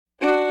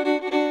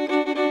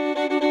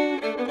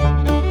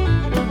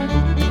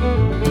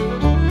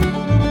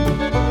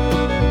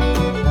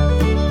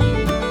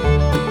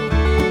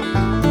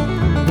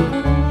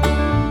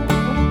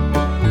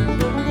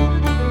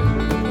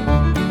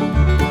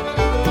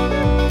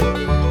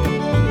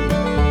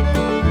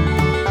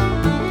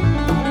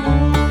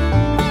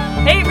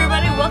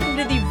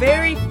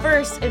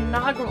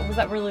Was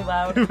that really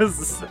loud? It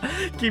was.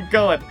 Keep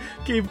going.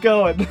 Keep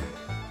going.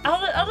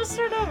 I'll just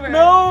start over.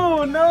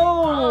 No.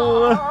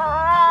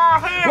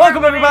 Hey,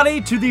 Welcome everybody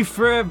to the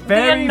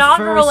very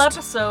inaugural first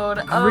episode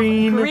of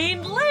Green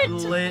Green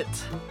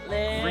Lit.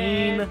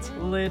 Green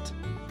Lit.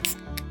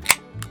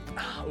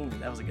 Oh,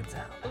 that was a good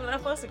sound. Ooh,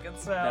 that was a good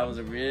sound. That was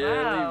a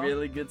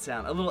really good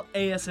sound. A little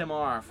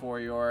ASMR for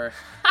your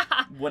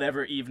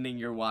whatever evening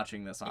you're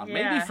watching this on.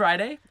 Yeah. Maybe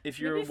Friday, if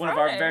you're Maybe one of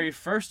our Friday. very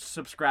first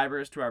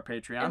subscribers to our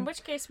Patreon. In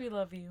which case, we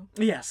love you.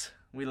 Yes,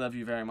 we love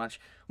you very much.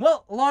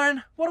 Well,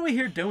 Lauren, what are we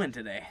here doing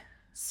today?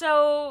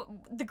 So,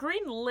 the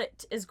Green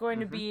Lit is going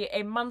to be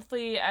a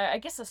monthly, I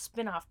guess a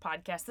spin-off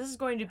podcast. This is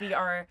going to be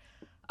our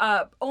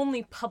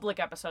only public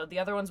episode. The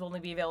other ones will only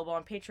be available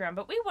on Patreon.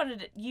 But we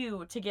wanted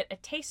you to get a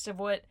taste of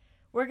what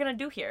we're going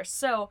to do here.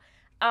 So,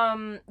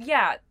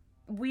 yeah,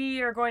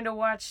 we are going to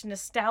watch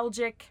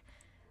nostalgic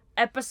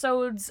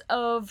episodes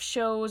of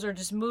shows or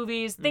just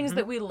movies, things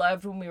that we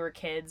loved when we were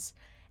kids,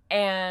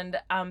 and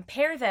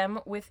pair them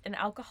with an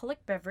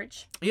alcoholic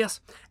beverage. Yes,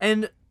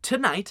 and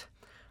tonight,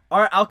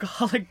 our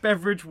alcoholic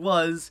beverage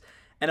was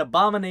an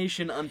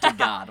abomination unto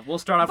God. We'll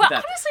start off But with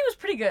that. honestly, it was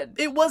pretty good.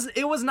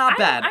 It was not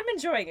bad. I'm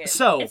enjoying it.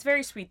 So, it's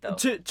very sweet, though.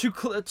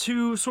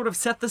 To sort of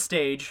set the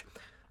stage,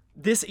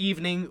 this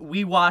evening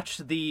we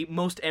watched the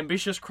most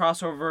ambitious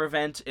crossover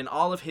event in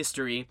all of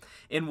history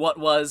in what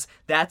was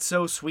That's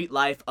So Sweet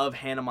Life of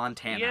Hannah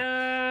Montana.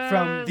 Yes.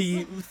 From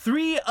the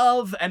three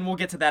of, and we'll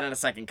get to that in a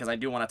second because I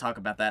do want to talk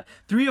about that,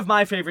 three of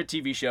my favorite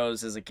TV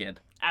shows as a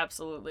kid.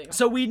 Absolutely.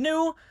 So we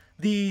knew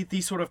the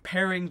sort of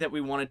pairing that we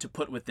wanted to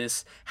put with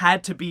this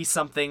had to be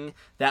something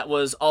that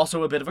was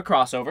also a bit of a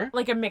crossover.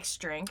 Like a mixed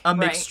drink. A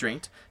mixed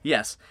drink,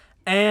 yes.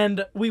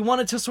 And we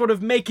wanted to sort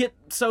of make it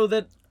so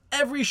that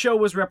every show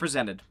was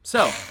represented.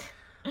 So,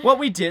 what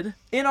we did,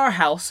 in our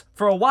house,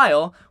 for a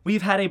while,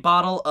 we've had a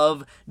bottle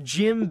of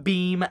Jim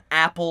Beam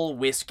apple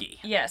whiskey.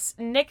 Yes,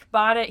 Nick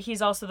bought it.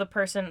 He's also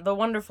the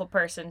wonderful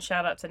person.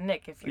 Shout out to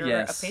Nick if you're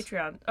Yes. a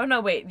Patreon. Oh, no,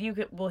 wait.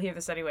 We'll hear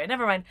this anyway.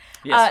 Never mind.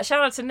 Yes.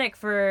 Shout out to Nick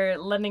for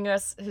lending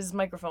us his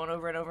microphone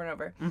over and over and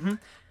over.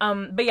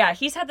 Mm-hmm. But yeah,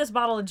 he's had this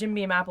bottle of Jim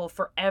Beam apple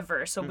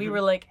forever. So we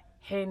were like,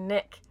 hey,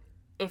 Nick,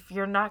 if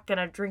you're not going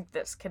to drink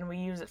this, can we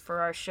use it for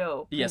our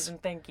show? Please Yes.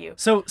 and thank you.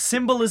 So,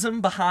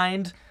 symbolism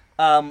behind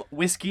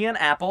whiskey and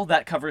apple,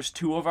 that covers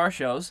two of our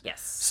shows.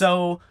 Yes.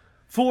 So,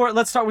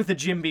 let's start with the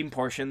Jim Beam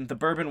portion, the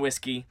bourbon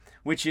whiskey,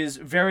 which is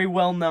very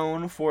well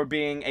known for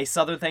being a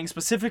Southern thing,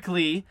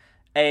 specifically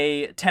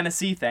a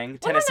Tennessee thing,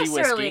 Well, Tennessee not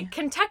necessarily. whiskey.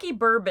 Kentucky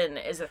bourbon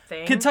is a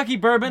thing. Kentucky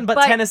bourbon, but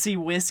But Tennessee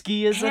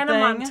whiskey is Hannah a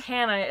thing.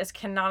 Montana is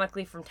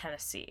canonically from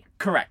Tennessee,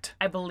 Correct.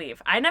 I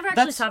believe. I never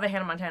actually That's- saw the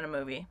Hannah Montana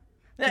movie.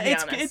 To be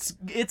honest.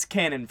 It's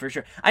canon for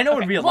sure. I know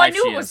in real Well, I life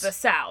knew she it was is. the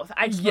South.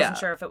 I just Yeah. wasn't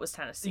sure if it was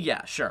Tennessee.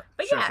 Yeah, sure.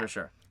 But sure, yeah.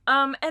 sure.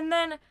 And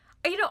then,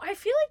 I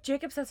feel like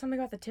Jacob said something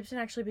about the Tipton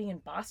actually being in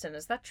Boston.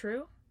 Is that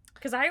true?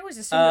 Because I always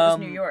assumed it was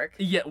New York.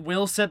 Yeah,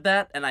 Will said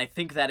that, and I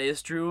think that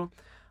is true.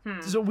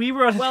 So we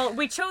were. Well,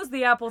 we chose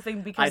the Apple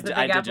thing because the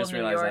I Big did Apple just New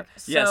realize York.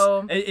 that. Yes,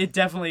 So, it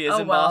definitely is oh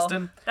in well,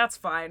 Boston. that's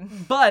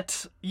fine.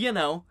 But you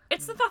know,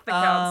 It's the thought that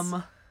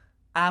counts.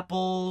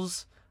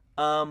 apples,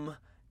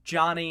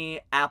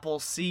 Johnny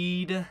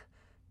Appleseed,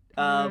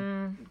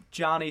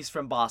 Johnny's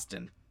from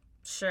Boston.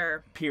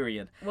 Sure.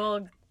 Period.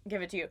 We'll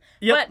give it to you.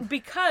 Yep. But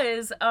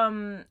because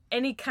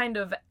any kind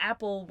of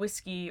apple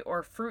whiskey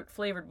or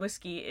fruit-flavored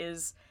whiskey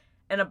is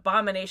an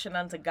abomination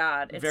unto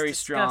God. It's Very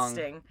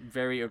disgusting. strong,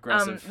 very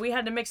aggressive. We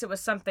had to mix it with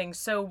something,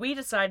 so we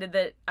decided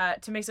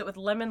that to mix it with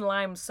lemon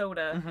lime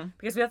soda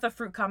because we thought the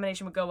fruit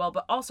combination would go well.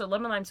 But also,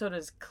 lemon lime soda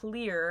is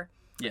clear,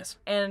 Yes.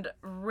 and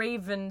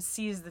Raven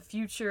sees the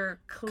future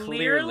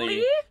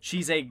clearly.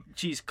 She's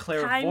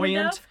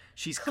clairvoyant.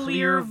 She's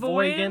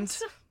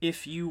clairvoyant,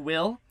 if you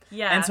will.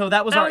 Yeah, And so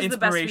that was that our was the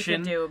best we could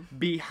inspiration do.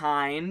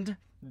 behind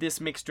this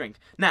mixed drink.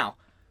 Now,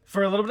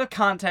 for a little bit of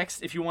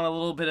context, if you want a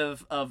little bit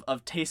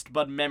of taste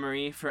bud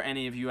memory for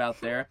any of you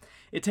out there,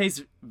 it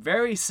tastes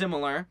very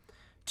similar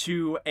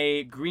to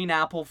a green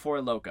apple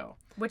for Loco.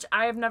 Which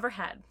I have never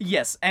had.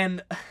 Yes,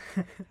 and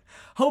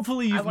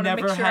hopefully I you've want to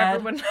never make sure had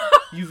everyone knows.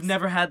 you've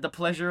never had the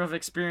pleasure of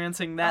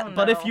experiencing that. Oh,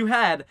 But if no. you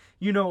had,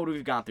 you know what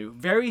we've gone through.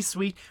 Very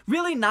sweet,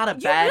 really not a You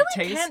bad really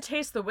taste. can't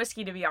taste the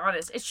whiskey, to be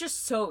honest. It's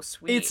just so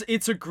sweet.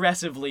 It's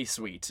aggressively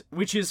sweet,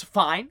 which is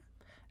fine,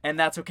 and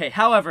that's okay.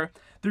 However,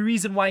 the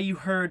reason why you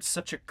heard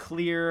such a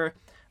clear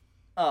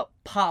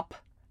pop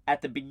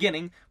at the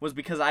beginning was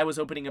because I was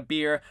opening a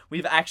beer.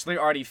 We've actually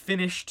already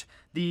finished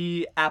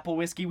the apple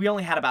whiskey. We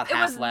only had about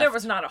half left. There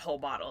was not a whole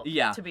bottle.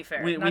 Yeah, To be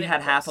fair, we Not had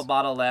even half a close.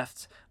 bottle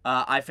left.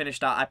 I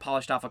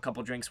polished off a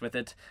couple drinks with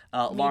it.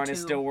 Lauren is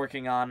too. still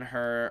working on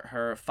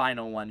her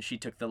final one. She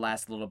took the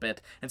last little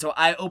bit, and so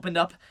I opened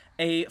up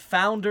a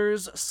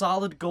Founders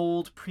Solid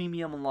Gold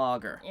Premium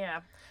Lager.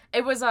 Yeah.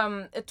 It was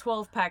a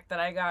 12-pack that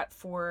I got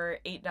for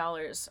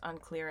 $8 on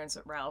clearance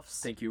at Ralph's.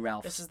 Thank you,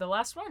 Ralph. This is the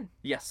last one.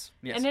 Yes.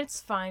 And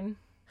it's fine.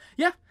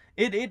 Yeah,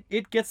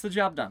 it gets the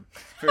job done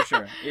for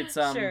sure. It's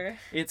Sure.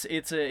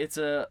 it's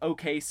a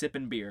okay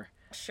sipping beer.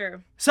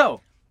 Sure.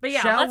 So But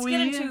yeah, Shall let's we?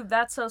 get into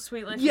That's So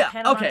Sweet Life Yeah, of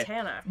Hannah okay.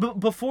 Montana. But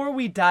before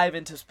we dive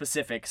into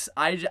specifics,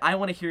 I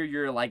want to hear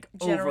your like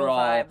General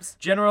overall vibes.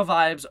 general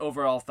vibes,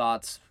 overall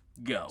thoughts.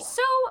 Go.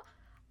 So,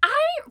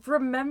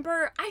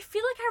 I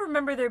feel like I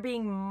remember there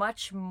being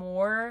much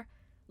more,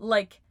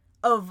 like,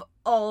 of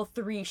all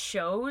three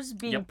shows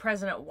being Yep.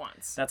 present at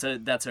once. That's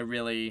a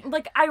really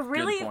Like, I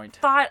really point.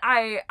 thought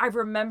I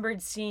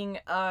remembered seeing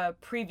a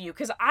preview,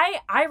 because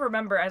I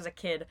remember as a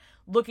kid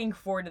looking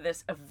forward to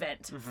this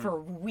event for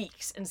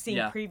weeks and seeing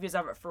Yeah. previews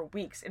of it for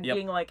weeks and Yep.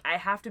 being like, I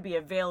have to be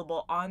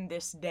available on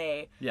this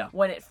day Yeah.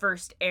 when it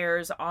first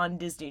airs on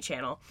Disney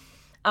Channel.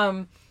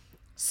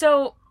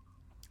 So,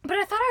 but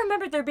I thought I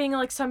remembered there being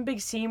like some big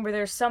scene where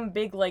there's some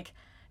big like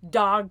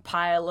dog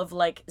pile of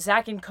like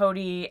Zach and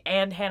Cody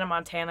and Hannah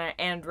Montana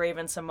and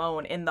Raven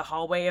Simone in the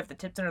hallway of the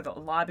Tipton or the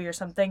lobby or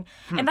something.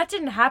 And that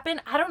didn't happen.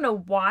 I don't know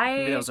why.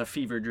 Maybe that was a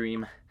fever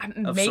dream.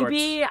 Of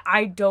Maybe sorts.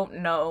 I don't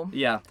know.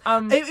 Yeah.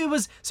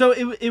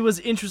 It was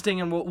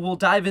interesting, and we'll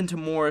dive into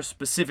more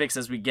specifics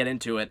as we get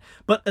into it.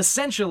 But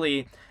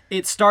essentially,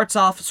 it starts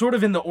off sort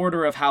of in the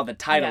order of how the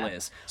title Yeah.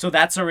 is. So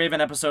that's a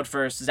Raven episode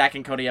first, Zach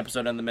and Cody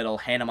episode in the middle,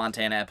 Hannah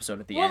Montana episode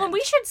at the end. Well, and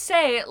we should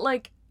say,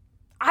 like,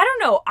 I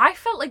don't know. I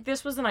felt like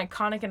this was an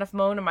iconic enough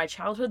moment in my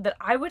childhood that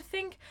I would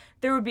think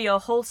there would be a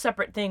whole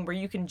separate thing where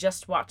you can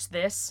just watch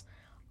this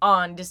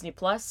on Disney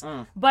Plus.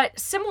 But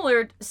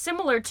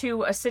similar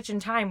to A Stitch in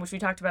Time, which we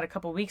talked about a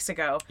couple weeks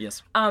ago.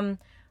 Yes.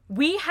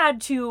 We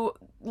had to,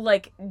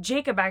 like,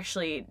 Jacob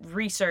actually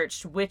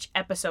researched which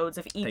episodes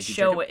of each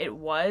show Jacob. it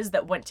was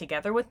that went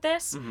together with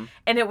this.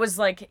 And it was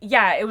like,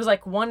 it was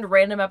like one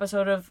random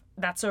episode of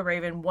That's So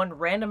Raven, one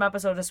random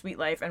episode of Sweet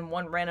Life, and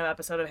one random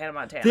episode of Hannah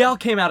Montana. They all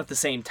came out at the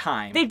same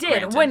time. They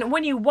did. granted.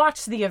 When you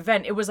watched the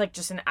event, it was like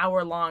just an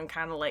hour-long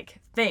kind of like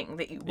thing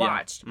that you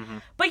watched.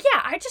 But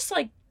yeah, I just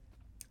like,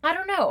 I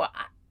don't know.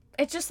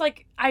 It's just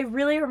like, I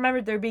really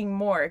remembered there being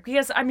more.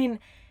 Because, I mean,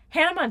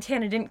 Hannah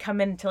Montana didn't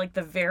come in until like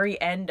the very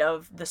end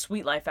of the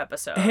Sweet Life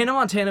episode. Hannah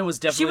Montana was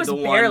definitely was the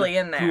barely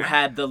one in there. who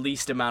had the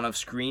least amount of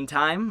screen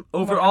time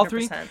over all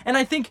three. 100%. And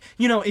I think,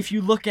 if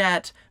you look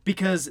at,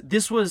 because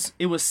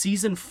it was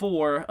season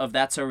 4 of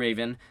That's So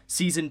Raven,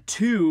 season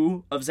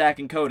 2 of Zach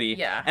and Cody,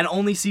 Yeah. and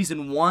only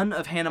season 1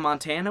 of Hannah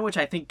Montana, which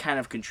I think kind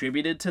of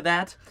contributed to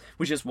that,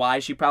 which is why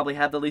she probably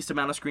had the least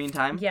amount of screen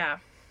time. Yeah.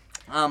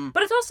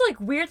 But it's also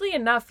like, weirdly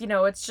enough,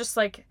 it's just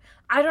like,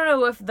 I don't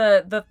know if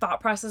the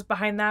thought process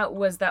behind that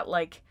was that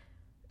like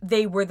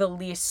they were the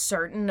least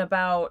certain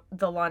about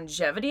the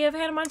longevity of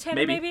Hannah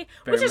Montana, maybe?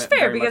 Which is fair,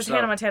 very because much so.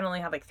 Hannah Montana only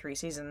had like 3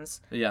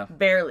 seasons. Yeah.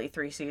 Barely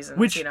 3 seasons,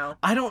 Which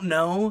I don't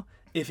know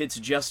if it's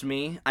just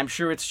me. I'm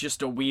sure it's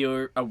just a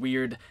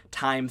weird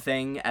time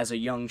thing as a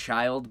young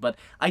child, but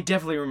I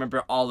definitely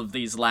remember all of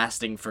these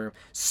lasting for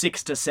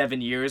 6 to 7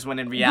 years when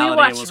in reality We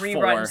watched it was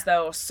reruns, 4.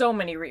 though. So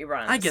many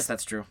reruns. I guess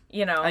that's true.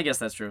 I guess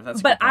that's true.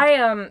 That's a But good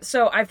point.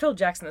 so I've told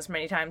Jackson this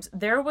many times.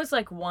 There was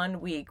like one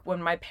week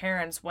when my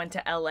parents went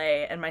to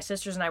LA and my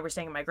sisters and I were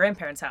staying at my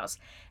grandparents' house.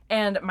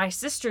 And my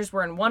sisters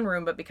were in one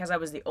room, but because I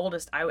was the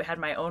oldest, I had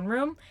my own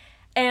room.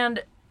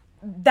 And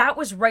that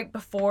was right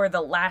before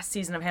the last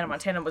season of Hannah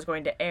Montana was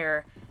going to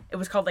air. It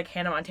was called like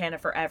Hannah Montana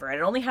Forever. And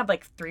it only had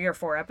like 3 or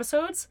 4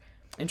 episodes.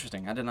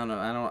 Interesting. I did not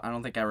know. I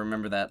don't think I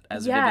remember that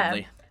as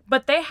vividly.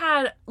 But they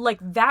had like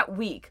that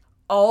week,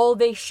 all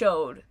they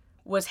showed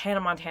was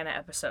Hannah Montana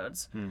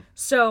episodes.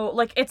 So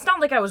like, it's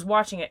not like I was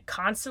watching it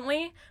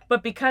constantly,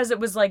 but because it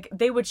was like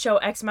they would show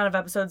X amount of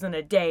episodes in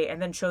a day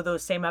and then show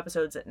those same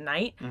episodes at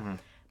night.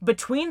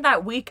 Between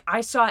that week,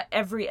 I saw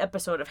every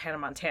episode of Hannah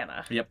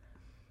Montana. Yep.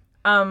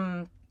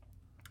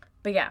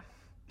 But yeah,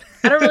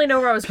 I don't really know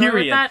where I was going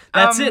with Period. that.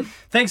 That's it.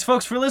 Thanks,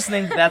 folks, for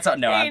listening. That's all.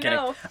 No, Hey, I'm kidding.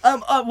 no.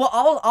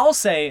 Well, I'll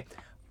say,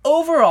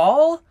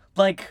 overall,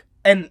 like,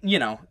 and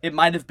it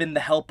might have been the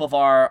help of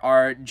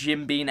our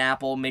Jim Beam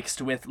apple mixed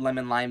with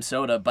lemon lime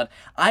soda, but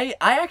I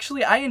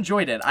actually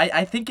enjoyed it.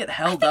 I think it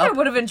held I up.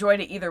 would have enjoyed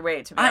it either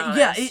way, to be honest.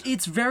 Yeah,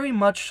 it's very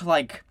much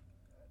like,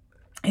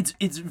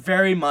 it's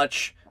very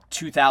much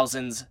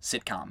 2000s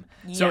sitcom.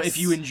 So if Yes.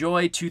 you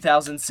enjoy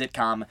 2000s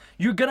sitcom,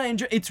 you're gonna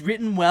enjoy. It's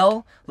written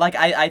well. Like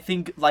I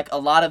think like a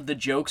lot of the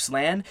jokes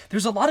land.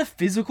 There's a lot of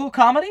physical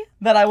comedy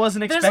that I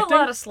wasn't There's expecting.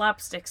 a lot of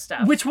slapstick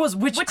stuff. which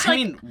I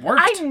mean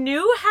worked. I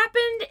knew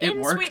happened It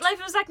in worked. Sweet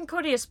Life of Zack and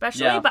Cody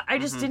especially, Yeah, but I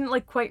just didn't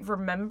like quite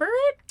remember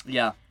it.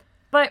 Yeah.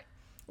 But,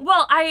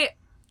 well, I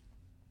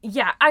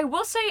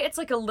will say it's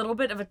like a little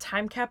bit of a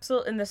time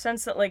capsule in the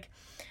sense that like,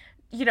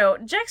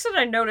 Jackson,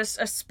 I noticed,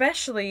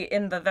 especially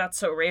in the That's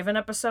So Raven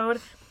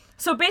episode.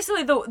 So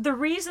basically, the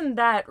reason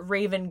that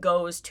Raven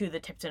goes to the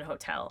Tipton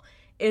Hotel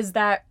is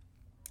that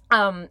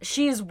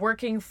she's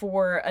working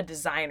for a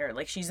designer,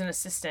 like she's an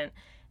assistant,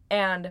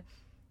 and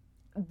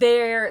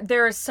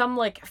there is some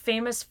like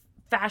famous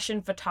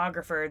fashion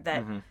photographer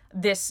that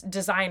this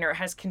designer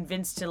has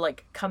convinced to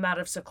like come out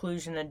of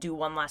seclusion and do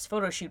one last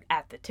photo shoot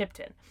at the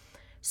Tipton.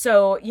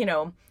 So,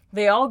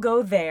 they all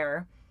go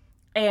there,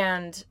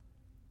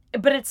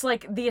 but it's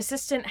like the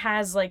assistant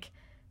has like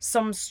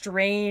some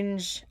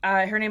strange.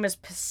 Her name is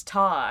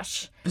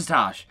Pistache.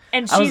 Pistache.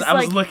 And I she's was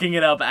like, looking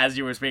it up as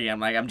you were speaking. I'm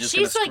like, I'm just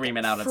gonna she's like scream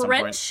it out at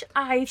French, some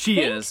point. I She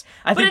think. is.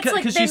 I But think it's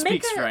like because they she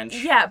make speaks French.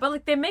 Yeah, but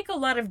like they make a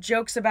lot of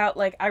jokes about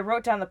like I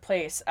wrote down the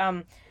place.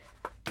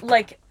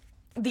 Like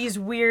these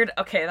weird.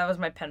 Okay, that was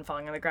my pen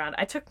falling on the ground.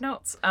 I took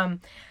notes.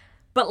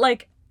 But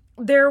like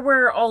there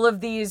were all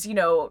of these, you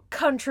know,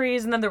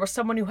 countries, and then there was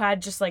someone who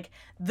had just like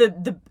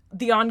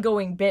the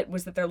ongoing bit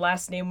was that their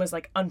last name was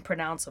like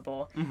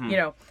unpronounceable, you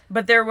know.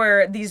 But there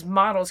were these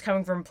models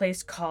coming from a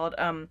place called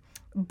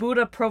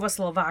Buda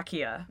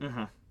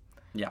Pravoslovakia.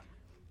 Yeah.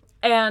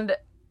 And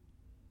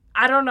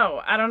I don't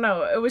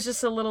know. It was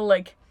just a little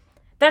like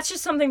that's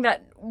just something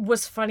that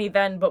was funny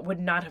then but would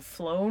not have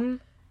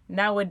flown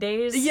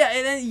nowadays.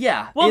 Yeah,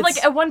 yeah. Well,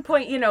 like at one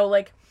point, you know,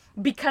 like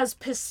because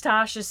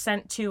Pistache is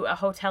sent to a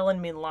hotel in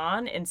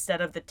Milan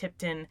instead of the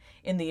Tipton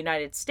in the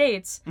United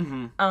States,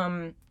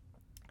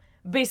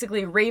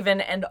 basically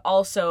Raven and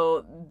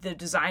also the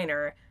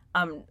designer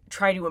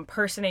try to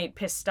impersonate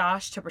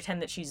Pistache to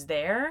pretend that she's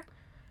there.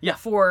 Yeah.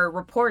 For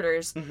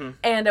reporters.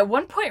 And at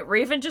one point,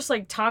 Raven just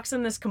like talks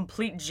in this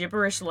complete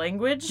gibberish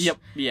language. Yep.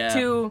 Yeah.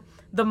 To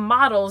the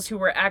models who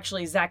were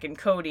actually Zach and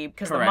Cody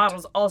because Correct. the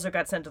models also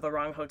got sent to the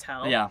wrong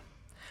hotel. Yeah.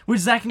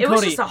 Which Zach and It Cody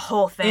was just a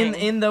whole thing.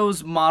 in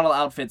those model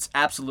outfits,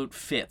 absolute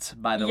fit,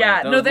 by the way.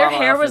 Yeah, Those no, their model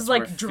hair was outfits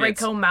like were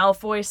Draco fits.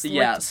 Malfoy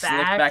slicked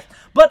back.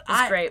 But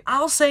great.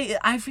 I'll say,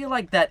 I feel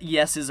like that,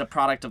 yes, is a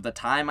product of the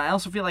time. I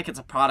also feel like it's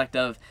a product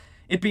of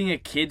it being a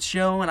kid's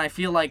show, and I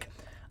feel like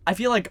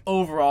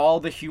overall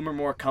the humor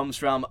more comes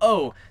from,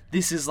 oh,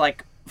 this is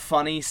like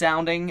funny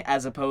sounding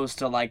as opposed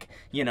to like,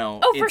 you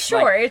know. Oh, for it's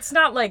sure. like- It's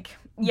not like,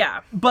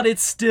 yeah. but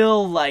it's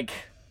still like,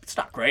 it's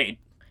not great.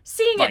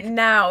 Seeing Like- it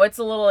now, it's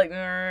a little like,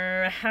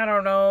 I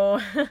don't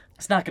know.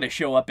 It's not going to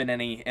show up in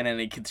any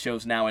kids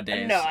shows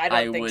nowadays. No, I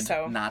don't think would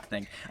so. not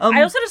think.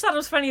 I also just thought it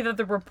was funny that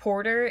the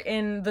reporter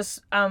in this,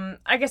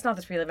 I guess not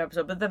this Relive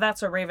episode, but the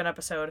That's a Raven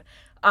episode,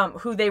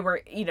 who they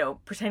were, you know,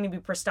 pretending to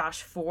be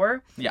Pistache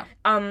for. Yeah.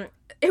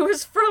 It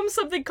was from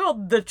something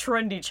called The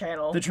Trendy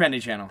Channel. The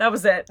Trendy Channel. That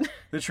was it.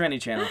 The Trendy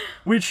Channel.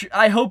 Which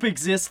I hope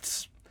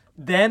exists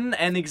then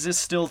and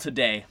exists still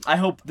today. I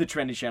hope the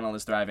Trendy Channel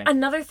is thriving.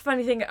 Another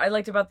funny thing I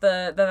liked about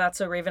the That's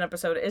So Raven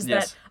episode is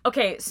Yes. that,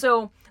 okay,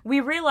 so we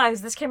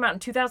realized this came out in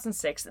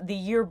 2006, the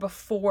year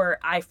before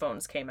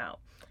iPhones came out.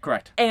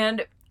 Correct.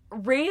 And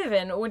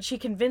Raven, when she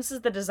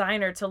convinces the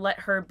designer to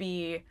let her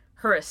be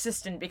her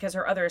assistant because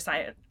her other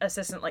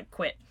assistant, like,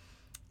 quit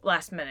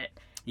last minute.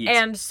 Yes.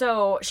 And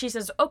so she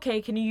says,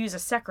 okay, can you use a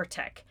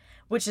Secretech?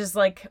 Which is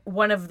like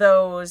one of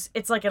those,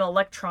 it's like an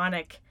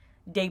electronic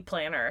day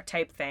planner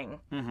type thing,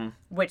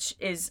 which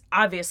is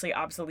obviously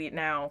obsolete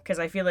now because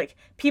I feel like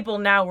people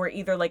now were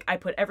either like I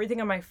put everything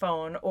on my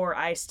phone or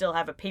I still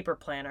have a paper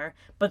planner,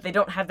 but they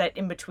don't have that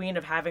in between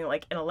of having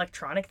like an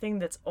electronic thing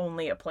that's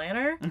only a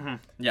planner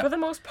Yeah. for the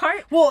most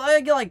part. Well,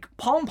 like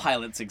Palm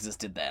Pilots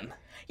existed then.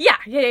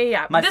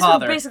 Yeah. My This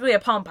father- was basically a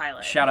Palm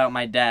Pilot. Shout out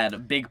my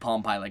dad, big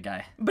Palm Pilot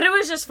guy. But it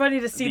was just funny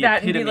to see The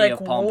that and be epitome like,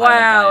 of Palm Pilot guy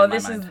wow, in my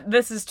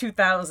this is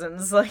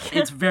 2000s. Like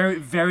It's very,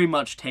 very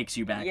much takes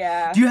you back.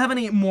 Yeah. Do you have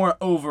any more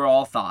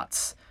overall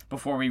thoughts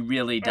before we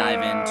really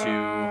dive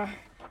into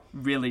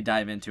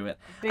it?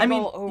 Big I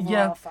mean, ol' overall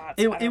yeah, thoughts.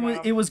 it I don't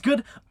know. it was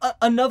good.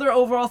 Another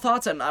overall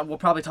thoughts, and we'll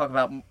probably talk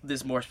about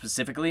this more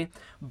specifically.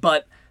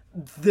 But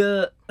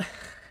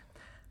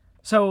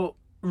so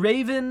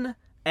Raven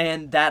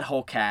and that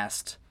whole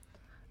cast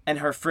and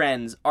her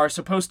friends are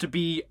supposed to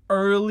be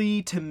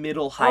early to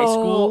middle high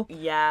school.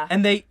 Yeah.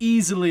 And they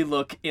easily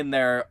look in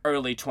their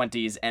early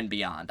 20s and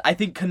beyond. I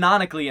think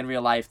canonically in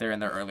real life, they're in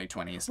their early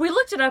 20s. We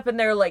looked it up and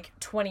they're like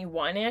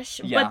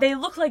 21-ish, Yeah. but they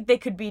look like they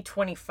could be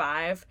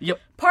 25. Yep.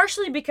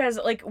 Partially because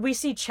like we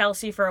see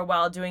Chelsea for a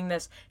while doing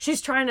this.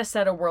 She's trying to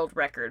set a world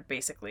record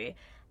basically.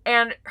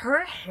 And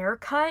her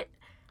haircut,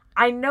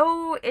 I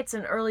know it's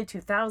an early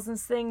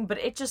 2000s thing, but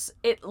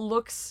it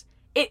looks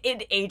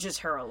it ages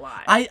her a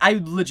lot.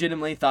 I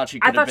legitimately thought she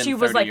could have been 30 she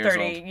was like years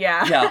 30, old.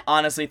 yeah. Yeah,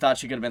 honestly thought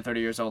she could have been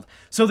 30 years old.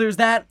 So there's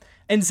that.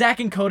 And Zach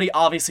and Cody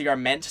obviously are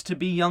meant to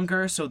be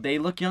younger, so they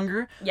look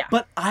younger. Yeah.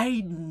 But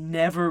I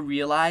never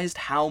realized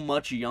how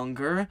much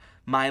younger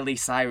Miley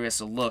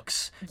Cyrus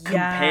looks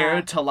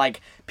compared to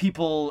like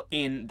people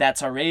in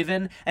That's Our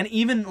Raven, and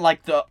even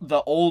like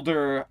the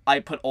older, I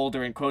put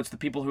older in quotes, the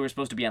people who are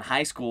supposed to be in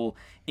high school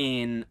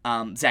in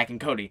Zach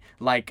and Cody,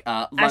 like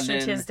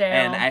London Tisdale.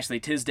 and Ashley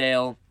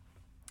Tisdale.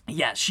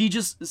 Yeah,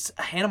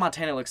 Hannah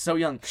Montana looks so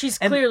young. She's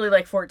And clearly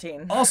like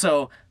 14.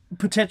 also,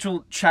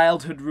 potential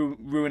childhood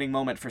ruining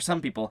moment for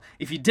some people.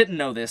 If you didn't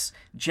know this,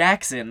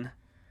 Jackson,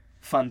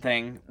 fun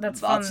thing.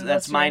 That's fun. That's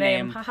That's my your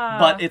name. name. Haha.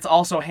 But it's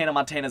also Hannah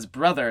Montana's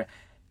brother.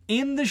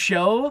 In the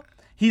show,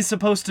 he's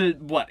supposed to,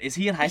 what, is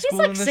he in high He's school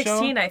like in the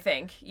 16, show? I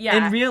think.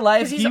 Yeah. In real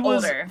life, 'Cause he's he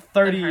was older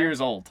 30 than her.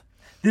 years old.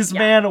 This Yeah.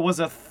 man was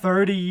a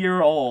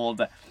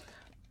 30-year-old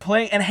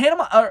playing, and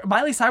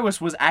Miley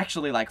Cyrus was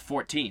actually like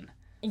 14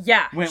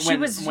 Yeah. when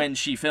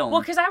she filmed.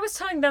 Well, because I was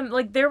telling them,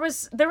 like, there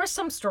was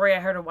some story I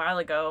heard a while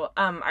ago.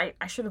 I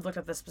should have looked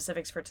up the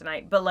specifics for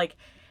tonight, but, like,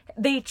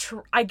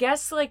 I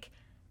guess, like,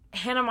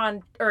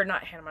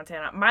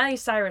 Miley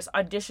Cyrus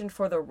auditioned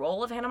for the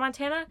role of Hannah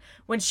Montana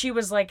when she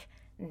was like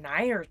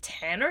 9 or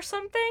 10 or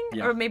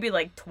something, or maybe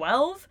like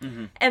 12,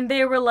 and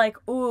they were like,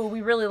 "Ooh,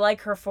 we really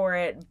like her for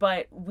it,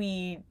 but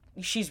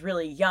she's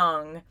really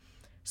young."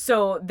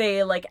 So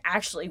they like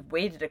actually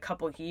waited a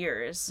couple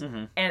years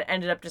and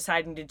ended up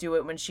deciding to do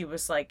it when she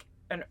was like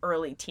an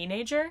early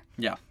teenager.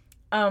 Yeah.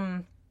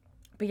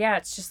 But yeah,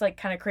 it's just like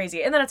kind of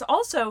crazy. And then it's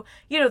also,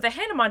 the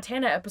Hannah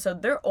Montana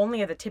episode, they're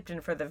only at the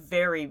Tipton for the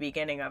very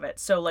beginning of it.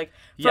 So like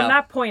from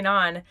that point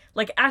on,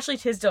 like Ashley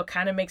Tisdale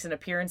kind of makes an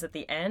appearance at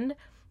the end.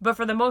 But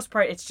for the most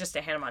part, it's just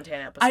a Hannah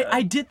Montana episode.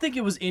 I did think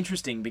it was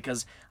interesting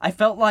because I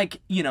felt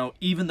like,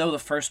 even though the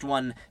first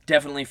one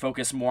definitely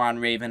focused more on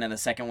Raven and the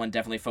second one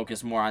definitely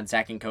focused more on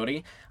Zack and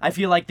Cody, I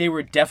feel like they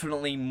were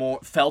definitely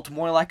felt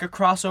more like a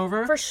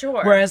crossover. For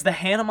sure. Whereas the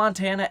Hannah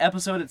Montana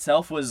episode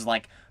itself was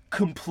like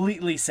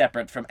completely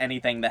separate from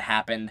anything that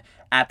happened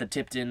at the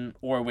Tipton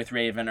or with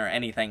Raven or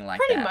anything like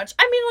that. Pretty much.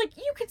 I mean, like,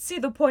 you could see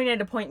the point A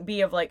to point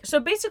B of like, so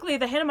basically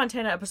the Hannah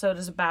Montana episode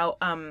is about,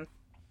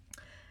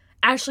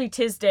 Ashley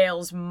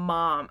Tisdale's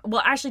mom.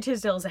 Well, Ashley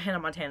Tisdale is a Hannah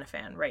Montana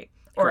fan, right?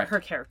 Or Correct. her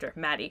character,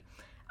 Maddie.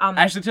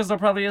 Ashley Tisdale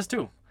probably is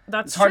too.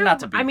 That's it's hard true. not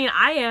to be. I mean,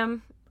 I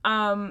am.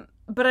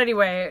 But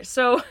anyway,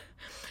 so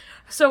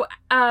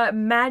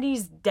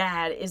Maddie's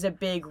dad is a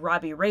big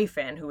Robbie Ray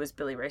fan, who was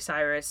Billy Ray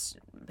Cyrus,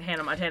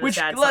 Hannah Montana's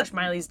dad /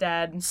 Miley's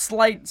dad.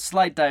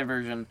 Slight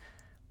diversion.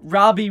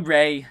 Robbie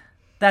Ray,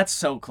 that's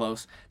so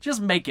close.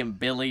 Just make him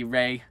Billy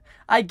Ray.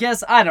 I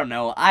guess, I don't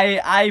know.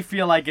 I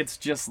feel like it's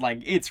just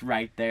like, it's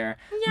right there.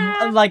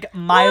 Yeah. Like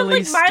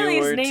Miley Stewart.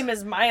 Miley's name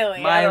is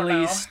Miley.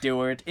 Miley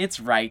Stewart. It's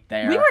right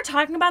there. We were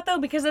talking about, though,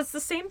 because it's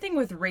the same thing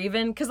with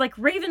Raven. Because, like,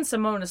 Raven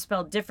Simone is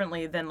spelled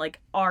differently than,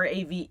 like,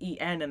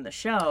 Raven in the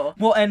show.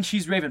 Well, and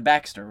she's Raven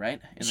Baxter, right?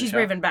 She's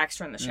Raven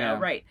Baxter in the show,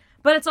 right.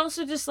 But it's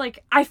also just,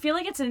 like, I feel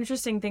like it's an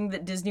interesting thing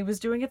that Disney was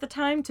doing at the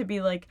time to be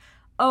like,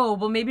 oh,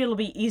 well, maybe it'll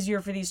be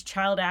easier for these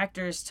child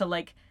actors to,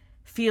 like,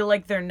 feel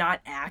like they're not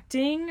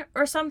acting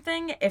or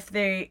something if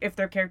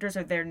their characters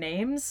are their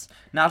names.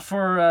 Not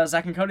for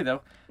Zack and Cody,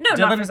 though. No,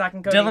 not for Zack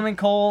and Cody. Dylan and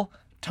Cole,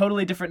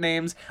 totally different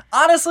names.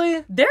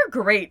 Honestly, they're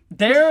great.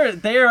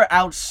 They're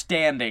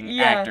outstanding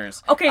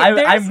actors. Okay,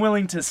 I'm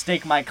willing to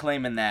stake my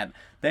claim in that.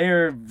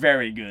 They're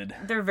very good.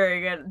 They're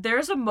very good.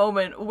 There's a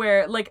moment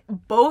where, like,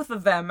 both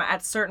of them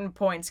at certain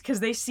points, because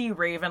they see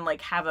Raven,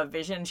 like, have a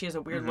vision. She has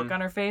a weird look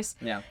on her face.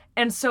 Yeah.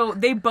 And so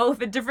they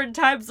both, at different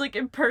times, like,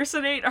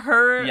 impersonate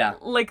her,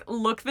 like,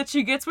 look that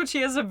she gets when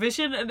she has a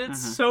vision, and it's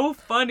so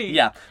funny.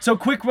 Yeah. So,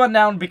 quick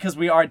rundown, because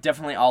we are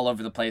definitely all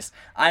over the place.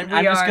 I'm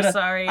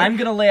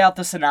gonna lay out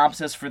the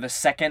synopsis for the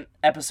second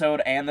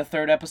episode and the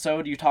third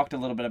episode. You talked a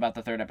little bit about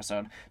the third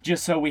episode,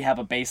 just so we have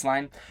a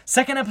baseline.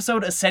 Second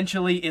episode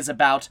essentially is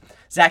about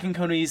Zack and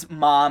Cody's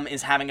mom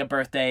is having a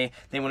birthday.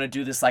 They want to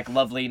do this, like,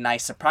 lovely,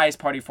 nice surprise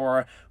party for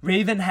her.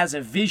 Raven has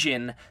a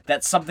vision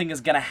that something is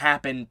gonna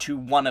happen to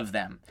one of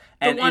them.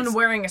 The one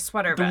wearing a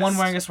sweater vest. The one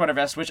wearing a sweater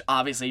vest, which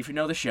obviously, if you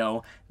know the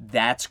show,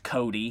 that's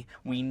Cody.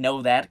 We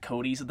know that.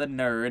 Cody's the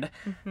nerd.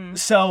 Mm-hmm.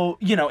 So,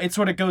 it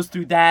sort of goes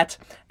through that,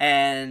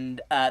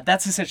 and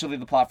that's essentially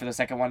the plot for the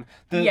second one.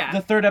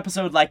 The third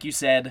episode, like you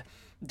said,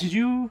 did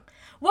you...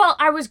 Well,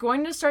 I was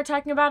going to start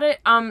talking about it.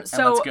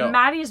 So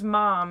Maddie's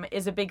mom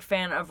is a big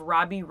fan of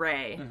Robbie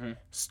Ray,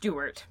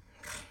 Stewart,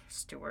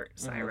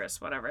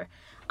 Cyrus, whatever.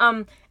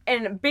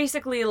 And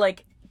basically,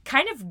 like,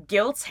 kind of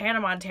guilts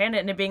Hannah Montana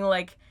into being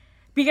like,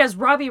 because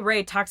Robbie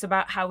Ray talks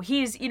about how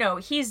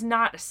he's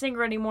not a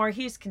singer anymore.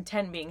 He's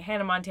content being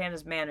Hannah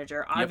Montana's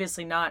manager,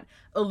 obviously not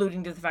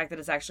alluding to the fact that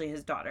it's actually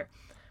his daughter.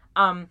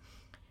 I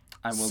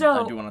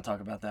do want to talk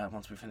about that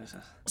once we finish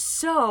this.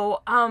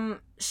 So,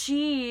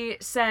 she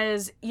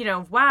says,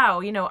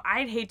 wow,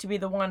 I'd hate to be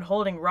the one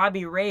holding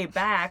Robbie Ray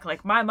back.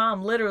 Like, my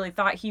mom literally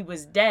thought he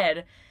was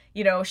dead.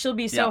 She'll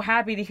be so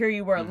happy to hear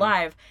you were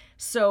alive.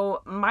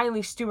 So,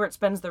 Miley Stewart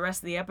spends the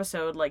rest of the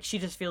episode, like, she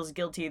just feels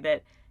guilty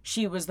that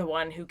she was the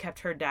one who kept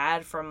her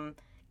dad from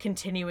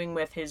continuing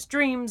with his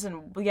dreams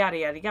and yada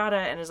yada yada,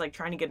 and is like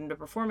trying to get him to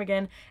perform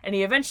again, and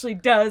he eventually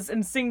does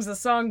and sings a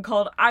song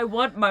called I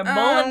Want My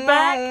Mullet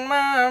Back.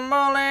 My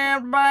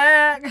mullet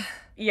back.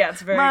 Yeah,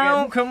 it's very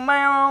my good.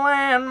 Camaro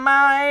and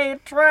my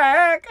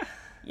track.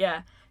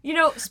 Yeah.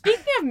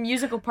 Speaking of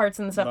musical parts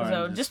in this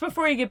episode, just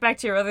before you get back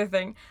to your other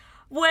thing,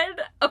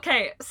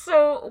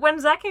 when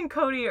Zack and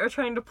Cody are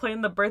trying to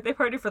plan the birthday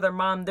party for their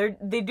mom,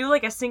 they do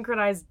like a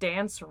synchronized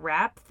dance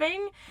rap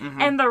thing,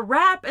 and the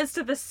rap is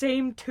to the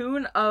same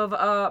tune of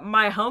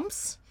My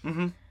Humps.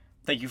 Mm-hmm.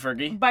 Thank you,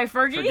 Fergie. By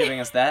Fergie. For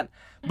giving us that.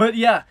 But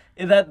yeah,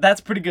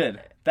 that's pretty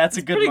good. That's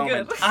a good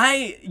moment.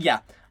 Good.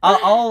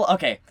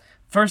 Okay.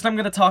 First I'm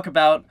going to talk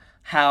about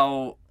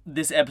how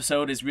this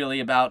episode is really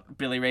about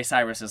Billy Ray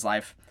Cyrus's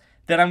life.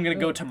 Then I'm going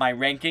to go to my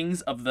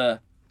rankings of the...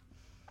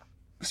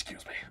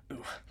 Excuse me.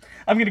 Ooh.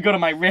 I'm going to go to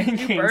my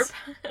rankings. You burp?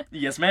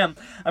 Yes, ma'am.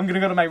 I'm going to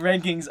go to my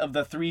rankings of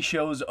the 3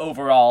 shows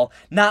overall.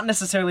 Not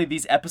necessarily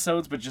these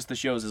episodes, but just the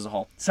shows as a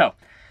whole. So,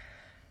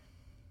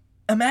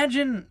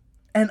 imagine,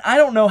 and I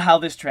don't know how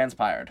this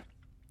transpired.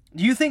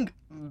 Do you think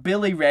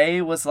Billy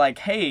Ray was like,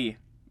 hey,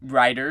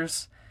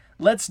 writers,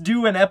 let's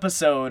do an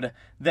episode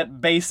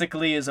that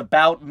basically is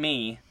about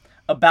me,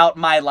 about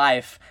my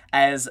life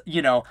as,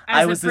 you know,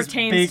 As I was it this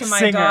pertains big to my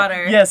singer.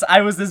 daughter. Yes,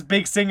 I was this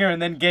big singer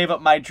and then gave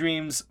up my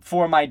dreams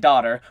for my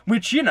daughter,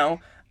 which, you know,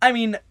 I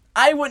mean,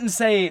 I wouldn't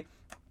say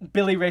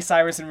Billy Ray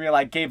Cyrus in real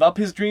life gave up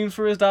his dreams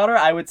for his daughter.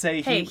 I would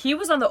say he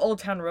was on the Old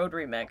Town Road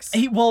remix.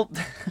 well,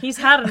 He's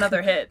had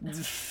another hit.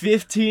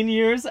 15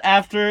 years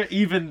after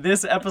even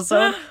this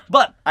episode,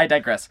 but I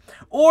digress.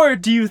 Or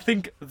do you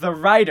think the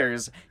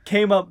writers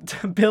came up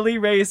to Billy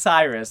Ray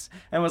Cyrus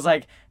and was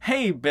like,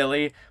 hey,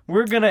 Billy,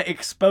 we're gonna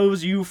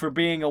expose you for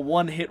being a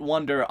one-hit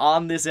wonder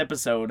on this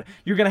episode.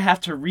 You're gonna have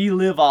to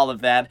relive all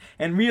of that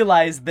and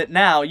realize that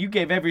now you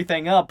gave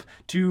everything up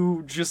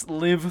to just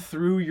live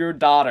through your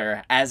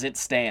daughter as it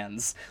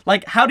stands.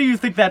 Like, how do you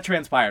think that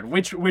transpired?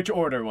 Which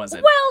order was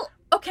it? Well,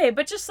 okay,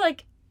 but just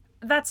like,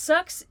 that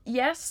sucks,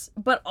 yes,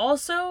 but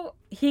also,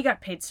 he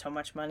got paid so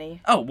much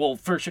money. Oh, well,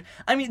 for sure.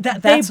 I mean, They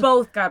that's...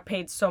 both got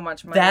paid so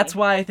much money. That's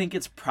why I think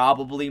it's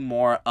probably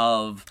more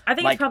of... I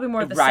think it's probably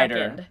more the writer.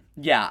 second.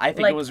 Yeah, I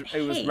think Like, it was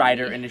hey.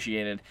 writer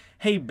initiated.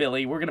 Hey,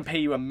 Billy, we're gonna pay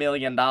you $1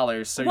 million, so Well, you're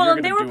and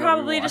gonna they do were what we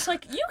probably want. just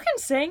like, you can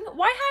sing.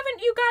 Why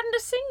haven't you gotten to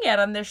sing yet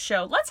on this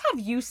show? Let's have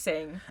you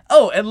sing.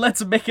 Oh, and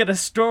let's make it a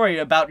story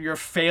about your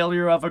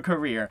failure of a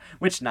career,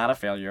 which not a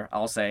failure,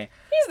 I'll say.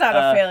 He's not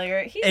a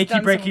failure. He's Achy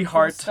done Breaky some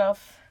Heart. cool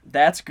stuff.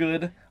 That's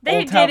good. They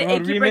Old Town did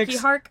Road Achy remix. Breaky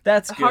Heart.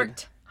 That's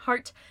good.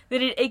 Heart. They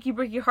did Achy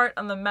Breaky Heart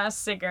on The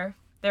Masked Singer.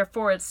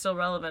 Therefore, it's still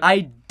relevant.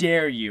 I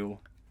dare you.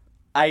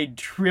 I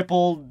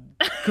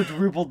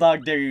quadruple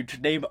dog dare you to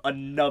name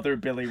another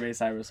Billy Ray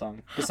Cyrus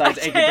song besides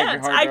I Achy Breaky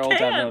can't. Heart I or Old Town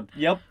can't. Road.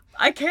 Yep,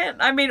 I can't.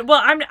 I mean,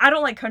 well, I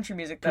don't like country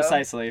music, though.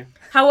 precisely.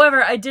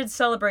 However, I did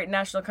celebrate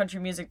National Country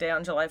Music Day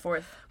on July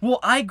 4th. Well,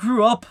 I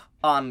grew up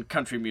on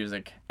country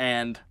music,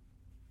 and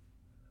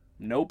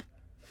nope.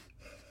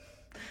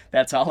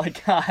 That's all I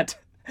got.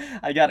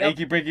 I got Yep.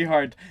 Achy Breaky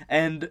Heart,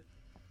 and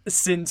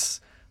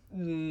since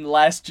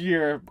last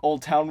year,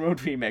 Old Town Road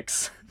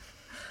remix.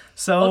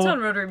 So, Old Town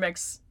Road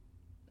remix,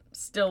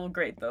 still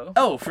great, though.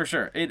 oh, for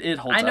sure, it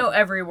holds I know up.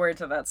 every word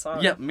to that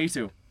song. Yep, me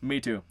too. Me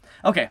too.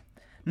 Okay,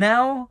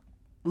 now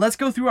let's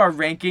go through our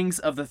rankings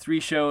of the 3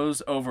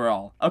 shows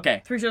overall.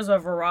 Okay. 3 shows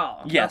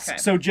overall. Yes. Okay.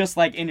 So just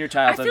like in your I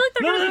childhood. feel like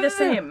they're gonna be the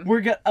same.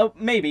 We're gonna. Oh,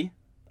 maybe.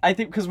 I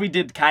think because we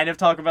did kind of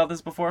talk about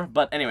this before.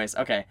 But anyways,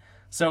 okay.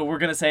 So we're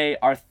gonna say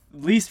our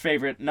least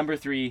favorite number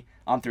 3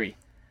 on 3.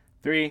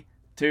 3,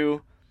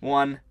 2,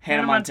 1.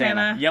 Hannah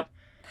Montana. Yep.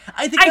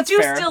 I think that's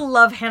fair. Still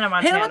love Hannah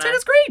Montana. Hannah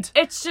Montana's great.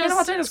 It's Hannah just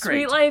Montana's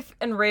great. Sweet Life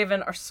and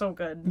Raven are so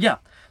good. Yeah.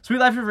 Sweet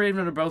Life and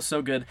Raven are both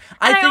so good. And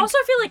I think also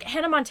feel like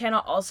Hannah Montana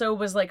also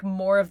was like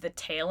more of the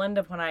tail end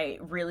of when I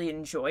really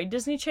enjoyed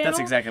Disney Channel. That's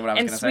exactly what I was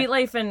and gonna Sweet say.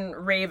 Life and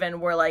Raven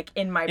were like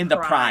in my in the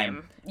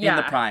prime. Yeah. In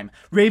the prime.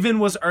 Raven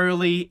was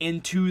early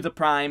into the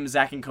prime.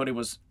 Zach and Cody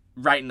was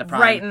right in the prime.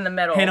 Right in the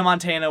middle. Hannah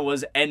Montana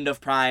was end of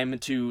prime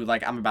to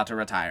like I'm about to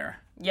retire.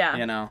 Yeah.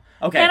 You know?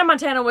 Okay. Hannah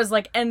Montana was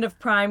like end of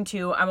prime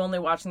too. I'm only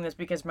watching this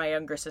because my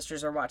younger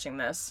sisters are watching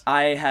this.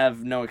 I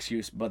have no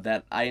excuse but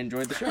that I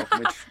enjoyed the show,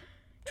 which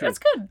true. That's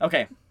good.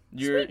 Okay.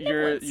 Your Sweet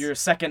Nicholas. your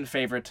second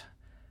favorite.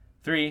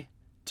 3,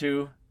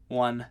 2,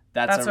 1.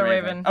 That's a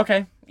Raven. Raven.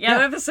 Okay. Yeah,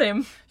 they're the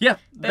same. Yeah,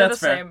 They're that's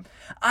the fair. same.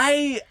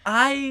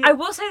 I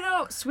will say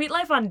though, Sweet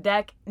Life on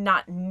Deck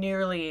not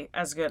nearly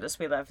as good as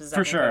Sweet Life as Zack For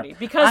and sure. Cody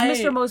because I-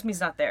 Mr. Mosby's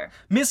not there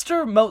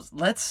Mr.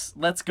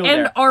 Let's go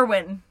and there.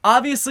 Arwen.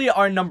 Obviously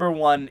our number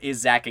 1 is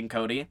Zach and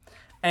Cody.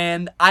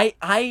 And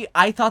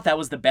I thought that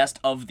was the best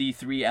of the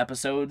 3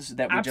 episodes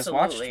that we just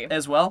watched Absolutely.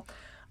 as well.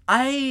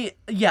 I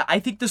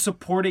think the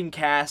supporting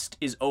cast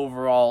is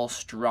overall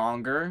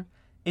stronger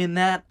in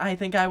that, I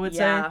think I would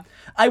Yeah. say.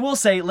 I will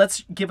say,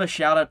 let's give a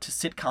shout out to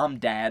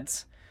sitcom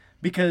dads,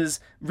 because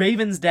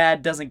Raven's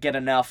dad doesn't get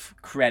enough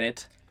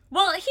credit.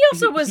 Well, he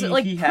also was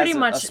like he has pretty a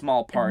much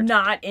small part.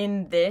 not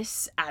in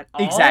this at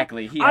all.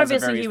 Exactly. He has a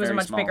Obviously, very, he was a very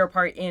much small. bigger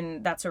part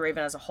in That's So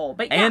Raven as a whole.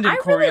 But yeah, And in I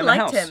Cory really in the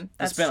liked House, him. the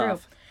That's true.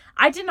 spinoff.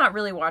 I did not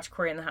really watch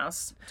Cory in the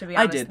House, to be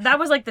I honest. did. That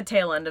was like the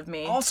tail end of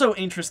me. Also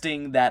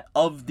interesting that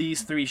of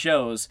these 3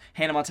 shows,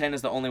 Hannah Montana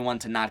is the only one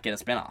to not get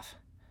a spinoff.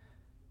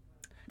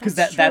 Because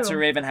That's That's a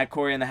true. Raven had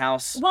Cory in the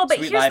House. Well, but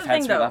Sweet here's Life the had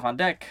thing, Sweet though. Life on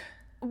Deck.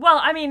 Well,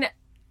 I mean,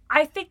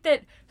 I think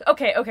that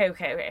okay.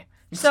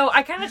 So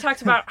I kind of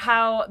talked about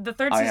how the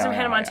third season of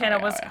Hannah Montana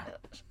was.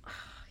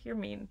 You're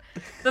mean.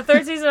 The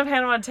third season of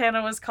Hannah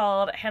Montana was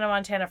called Hannah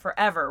Montana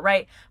Forever,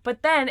 right?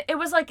 But then it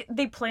was like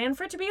they planned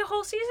for it to be a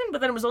whole season,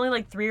 but then it was only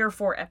like 3 or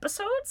 4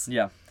 episodes.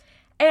 Yeah.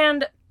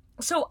 And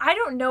so I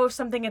don't know if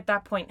something at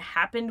that point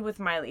happened with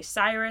Miley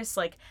Cyrus,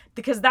 like,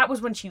 because that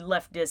was when she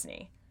left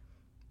Disney.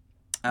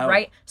 Oh.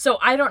 Right? So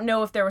I don't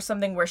know if there was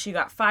something where she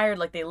got fired,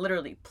 like they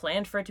literally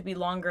planned for it to be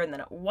longer and then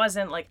it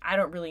wasn't. Like, I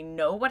don't really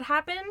know what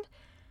happened,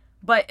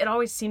 but it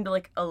always seemed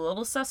like a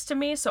little sus to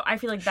me. So I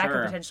feel like that Sure.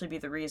 could potentially be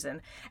the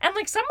reason. And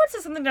like someone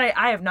said something tonight,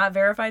 I have not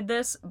verified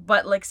this,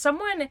 but like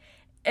someone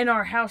in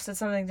our house said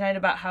something tonight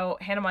about how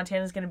Hannah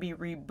Montana is going to be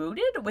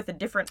rebooted with a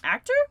different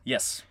actor,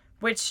 Yes.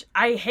 which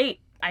I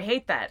hate. I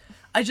hate that.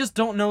 I just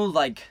don't know,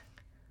 like,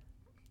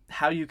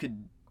 how you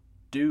could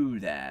do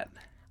that.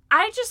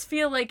 I just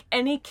feel like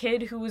any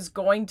kid who is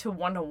going to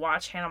want to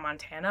watch Hannah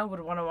Montana would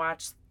want to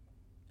watch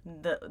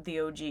the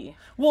OG.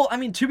 Well, I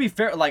mean, to be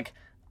fair, like,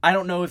 I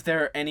don't know if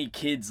there are any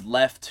kids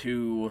left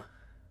who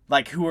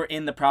are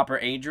in the proper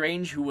age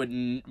range who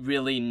would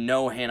really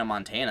know Hannah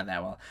Montana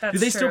that well. That's Do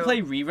they still true.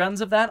 play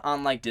reruns of that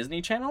on, like,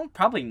 Disney Channel?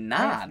 Probably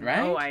not, right?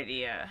 No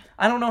idea.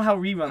 I don't know how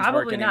reruns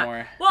Probably work not.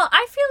 anymore. Well,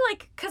 I feel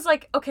like, because,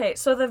 like, okay,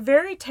 so the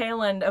very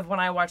tail end of when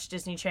I watched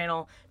Disney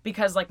Channel,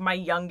 because, like, my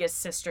youngest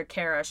sister,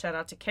 Kara, shout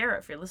out to Kara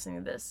if you're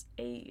listening to this,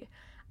 hey.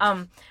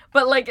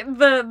 But, like,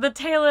 the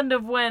tail end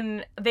of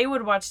when they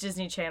would watch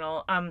Disney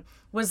Channel,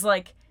 was,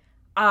 like,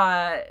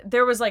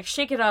 there was, like,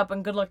 Shake It Up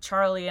and Good Luck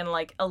Charlie and,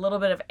 like, a little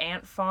bit of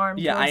Ant Farm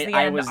Yeah, towards the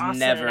I end, was Austin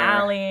never, and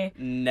Ally.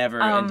 never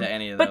into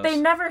any of those. But they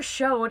never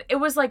showed, it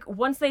was, like,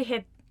 once they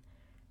hit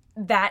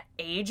that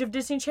age of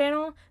Disney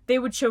Channel, they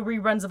would show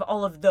reruns of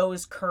all of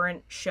those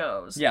current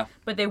shows. Yeah.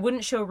 But they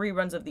wouldn't show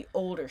reruns of the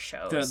older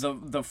shows.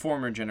 The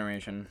former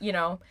generation. You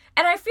know?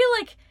 And I feel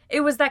like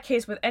it was that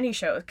case with any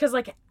show. Because,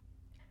 like,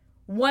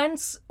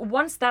 once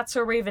That's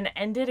So Raven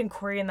ended and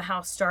Cory in the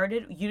House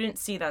started, you didn't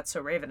see That's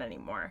So Raven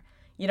anymore.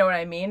 You know what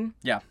I mean?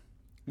 Yeah.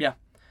 Yeah.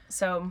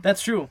 So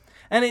That's true.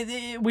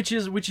 And which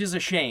is a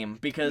shame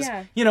because,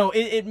 Yeah. you know,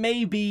 it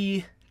may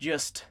be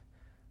just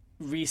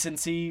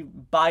recency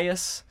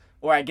bias,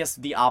 or I guess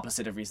the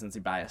opposite of recency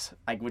bias,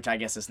 which I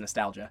guess is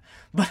nostalgia.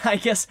 But I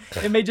guess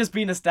it may just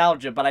be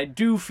nostalgia, but I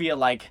do feel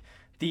like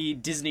the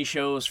Disney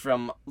shows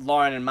from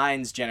Lauren and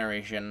mine's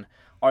generation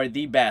are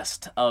the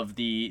best of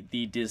the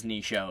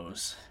Disney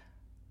shows.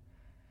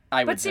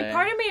 I would But see, say.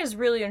 part of me is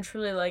really and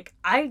truly like,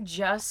 I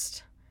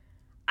just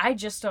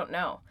don't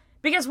know.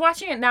 Because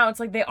watching it now, it's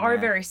like they are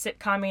Yeah. very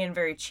sitcom-y and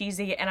very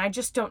cheesy, and I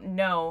just don't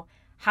know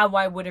how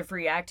I would have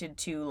reacted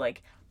to,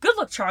 like, Good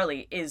Luck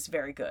Charlie is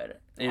very good.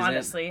 Is it?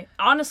 honestly.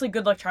 Honestly,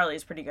 Good Luck Charlie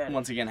is pretty good.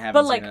 Once again, haven't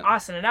But, seen like, it.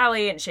 Austin and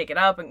Ally and Shake It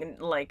Up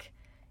and, like,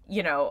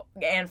 you know,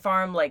 Ant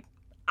Farm, like,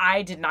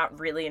 I did not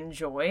really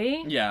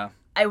enjoy. Yeah.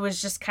 It was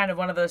just kind of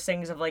one of those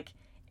things of, like,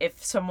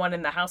 if someone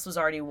in the house was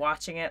already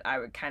watching it, I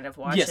would kind of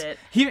watch Yes. it.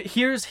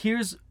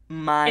 Here's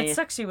my It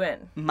sucks you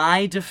in.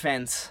 my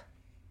defense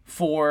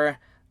for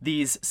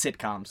these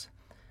sitcoms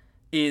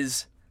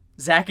is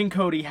Zach and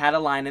Cody had a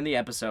line in the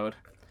episode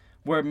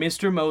where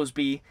Mr.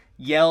 Mosby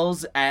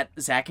yells at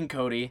Zach and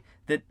Cody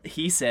that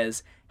he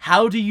says,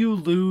 "How do you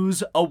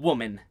lose a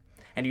woman?"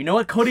 And you know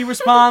what Cody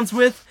responds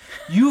with?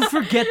 "You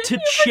forget to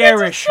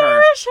cherish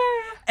her."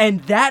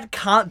 And that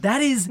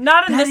is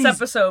Not in that this is-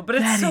 episode, but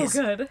it's that so is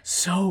good.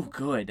 So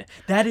good.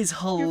 That is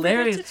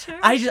hilarious.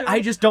 cherish I her.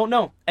 just don't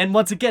know. And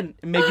once again,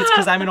 maybe it's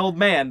because I'm an old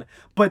man,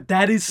 but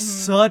that is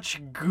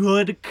such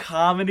good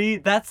comedy.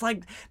 That's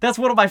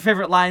one of my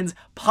favorite lines,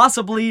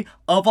 possibly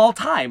of all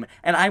time.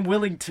 And I'm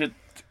willing to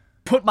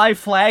put my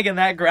flag in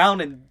that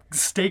ground and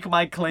stake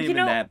my claim You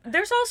know, in that.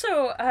 there's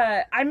also,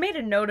 I made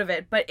a note of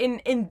it, but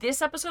in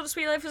this episode of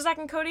Sweet Life of Zack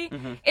and Cody,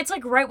 it's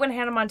like right when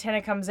Hannah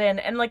Montana comes in,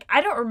 and like,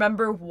 I don't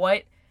remember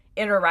what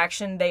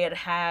interaction they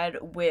had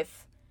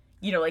with,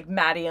 you know, like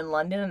Maddie in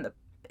London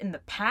in the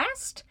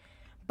past,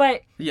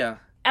 but Yeah.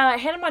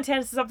 Hannah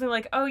Montana said something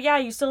like, "Oh yeah,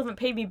 you still haven't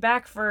paid me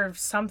back for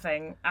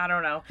something." I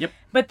don't know. Yep.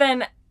 But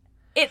then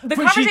the But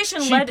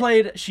conversation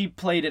led. she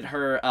played at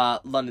her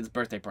London's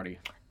birthday party.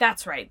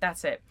 That's right.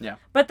 That's it. Yeah.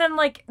 But then,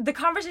 like, the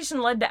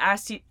conversation led to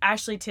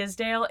Ashley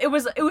Tisdale. It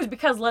was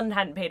because London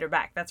hadn't paid her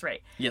back. That's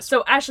right. Yes.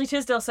 So Ashley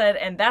Tisdale said,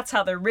 "And that's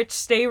how the rich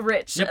stay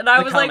rich." Yep, and I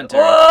the was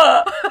commentary. like,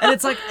 "Whoa!" And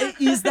it's like,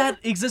 is that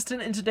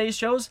existent in today's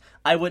shows?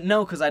 I wouldn't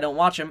know because I don't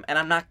watch them, and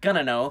I'm not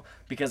gonna know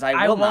because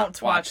I will not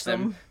won't watch watch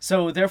them. them.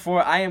 So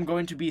therefore, I am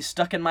going to be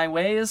stuck in my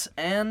ways,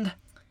 and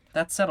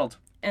that's settled.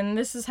 And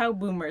this is how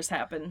boomers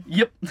happen.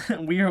 Yep,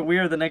 we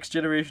are the next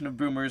generation of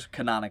boomers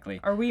canonically.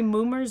 Are we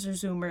moomers or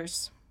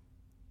zoomers?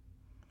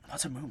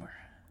 What's a boomer?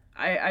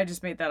 I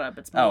just made that up.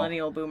 It's Oh.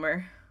 millennial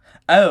boomer.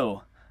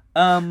 Oh,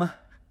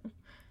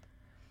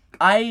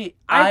 I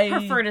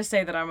prefer to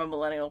say that I'm a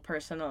millennial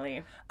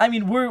personally. I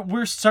mean,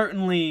 we're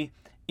certainly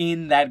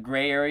in that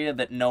gray area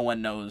that no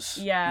one knows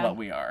Yeah. what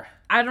we are.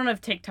 I don't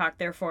have TikTok,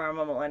 therefore I'm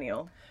a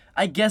millennial.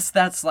 I guess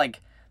that's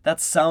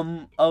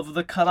some of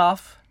the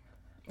cutoff.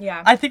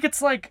 Yeah. I think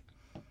it's like,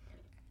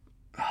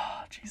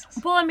 oh Jesus.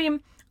 Well, I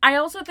mean, I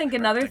also think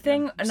another again.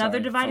 thing, I'm another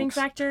sorry, dividing folks.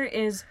 factor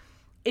is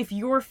if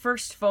your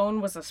first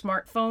phone was a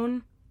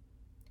smartphone,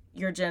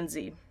 you're Gen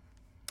Z.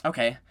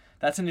 Okay,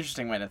 that's an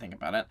interesting way to think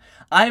about it.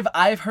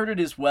 I've heard it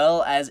as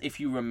well as if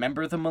you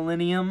remember the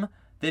millennium,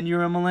 then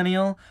you're a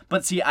millennial.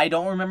 But see, I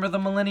don't remember the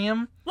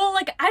millennium. Well,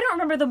 like, I don't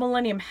remember the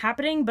millennium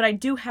happening, but I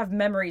do have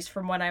memories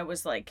from when I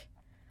was like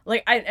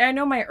I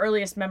know my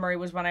earliest memory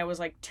was when I was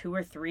like 2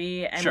 or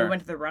 3 and Sure. we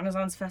went to the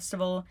Renaissance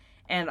Festival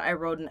and I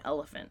rode an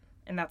elephant.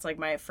 And that's like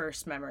my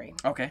first memory.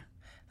 Okay,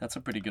 that's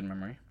a pretty good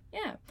memory.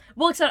 Yeah.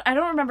 Well, except I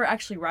don't remember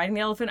actually riding the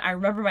elephant. I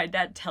remember my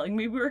dad telling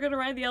me we were going to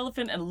ride the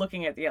elephant and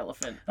looking at the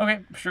elephant.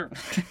 Okay, sure.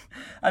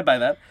 I buy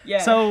that.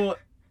 Yeah. So,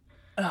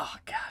 oh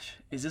gosh,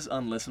 is this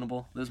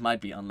unlistenable? This might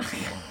be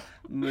unlistenable.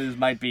 This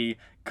might be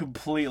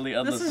completely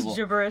unlistenable. This is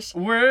gibberish.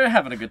 We're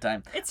having a good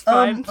time. It's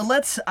fun.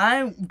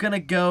 I'm gonna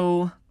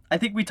go. I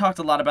think we talked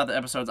a lot about the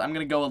episodes. I'm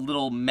going to go a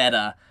little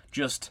meta,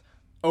 just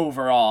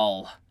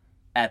overall,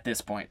 at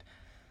this point.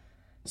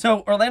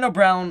 So, Orlando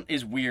Brown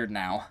is weird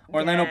now.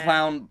 Orlando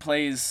Brown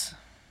plays...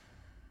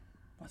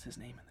 What's his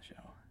name in the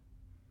show?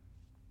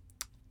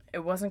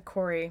 It wasn't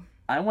Corey.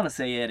 I want to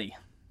say Eddie.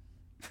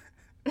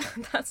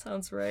 That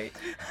sounds right.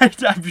 I'm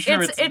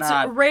sure it's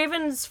not. It's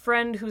Raven's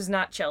friend who's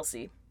not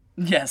Chelsea.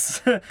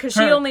 Yes. Because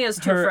she only has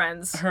two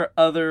friends. Her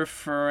other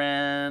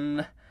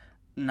friend,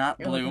 not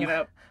You're Bloom. looking it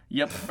up.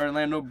 Yep,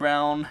 Orlando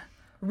Brown.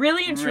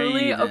 Really and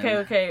truly, Raven.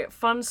 okay.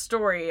 Fun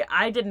story.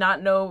 I did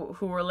not know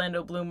who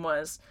Orlando Bloom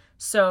was.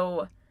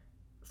 So,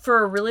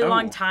 for a really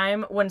long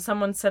time, when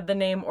someone said the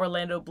name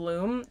Orlando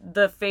Bloom,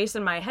 the face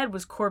in my head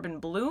was Corbin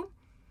Blue.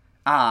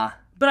 Ah.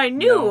 But I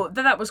knew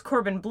that was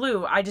Corbin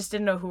Blue. I just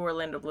didn't know who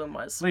Orlando Bloom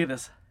was. Look at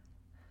this.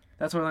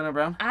 That's Orlando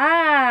Brown.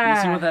 Ah.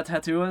 You see what that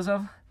tattoo is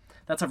of?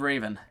 That's of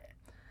Raven.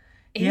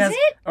 Is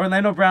it?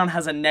 Orlando Brown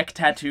has a neck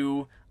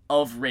tattoo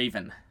of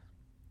Raven.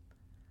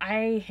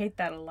 I hate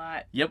that a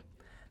lot. Yep.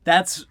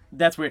 That's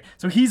weird.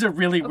 So he's a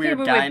really weird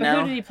guy but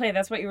now. who did he play?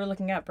 That's what you were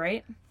looking up,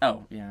 right?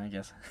 Oh, yeah, I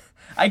guess.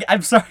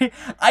 I'm sorry.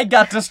 I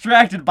got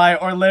distracted by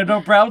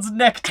Orlando Brown's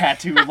neck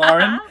tattoo,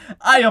 Lauren.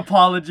 I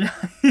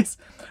apologize.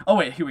 Oh,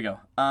 wait, here we go.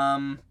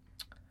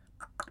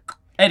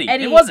 Eddie.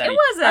 It was Eddie.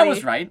 I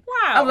was right.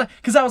 Wow.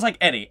 Because I was like,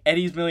 Eddie.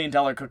 Eddie's $1 Million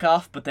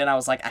Cook-Off, but then I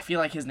was like, I feel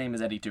like his name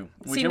is Eddie, too.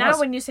 See, now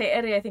when you say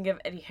Eddie, I think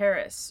of Eddie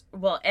Harris.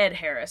 Well, Ed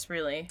Harris,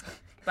 really.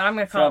 But I'm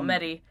going to call him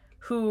Eddie,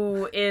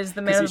 who is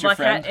the man in the black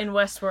hat in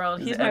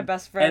Westworld. He's my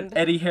best friend.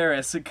 Eddie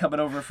Harris coming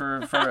over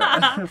for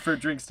for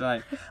drinks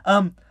tonight.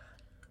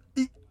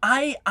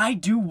 I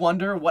do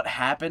wonder what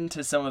happened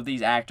to some of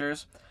these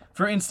actors.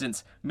 For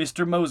instance,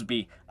 Mr.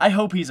 Mosby. I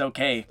hope he's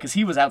okay, because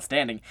he was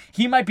outstanding.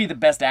 He might be the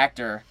best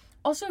actor.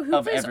 Also,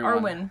 who plays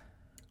Arwen?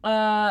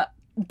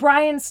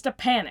 Brian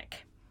Stepanek.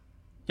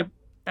 Yep.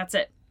 That's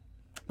it.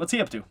 What's he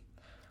up to?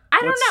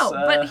 I don't know,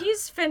 but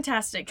he's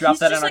fantastic. He's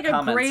just like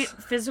a great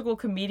physical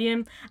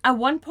comedian. At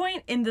one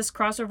point in this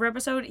crossover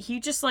episode, he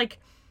just like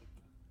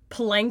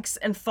planks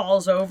and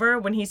falls over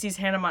when he sees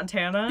Hannah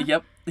Montana.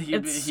 Yep.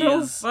 It's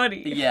so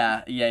funny.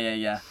 Yeah.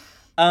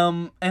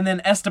 And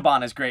then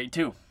Esteban is great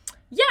too.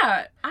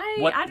 Yeah,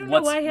 I don't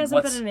know why he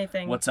hasn't been in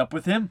anything. What's up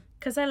with him?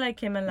 Because I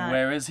like him a lot.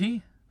 Where is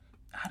he?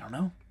 I don't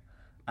know.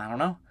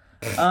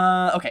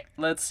 Okay,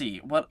 let's see.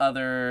 What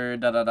other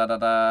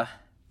The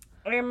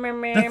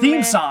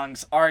theme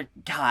songs are...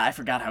 God, I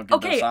forgot how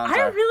good those songs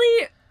are.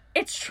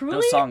 It's truly...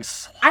 Those songs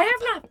slap. I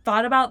have not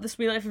thought about the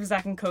Sweet Life of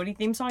Zack and Cody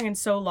theme song in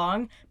so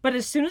long, but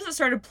as soon as it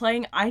started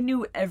playing, I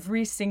knew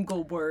every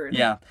single word.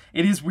 Yeah,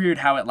 it is weird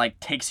how it, like,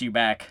 takes you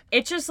back.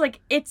 It's just, like,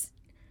 it's...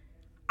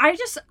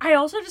 I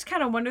also just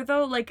kind of wonder,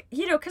 though, like,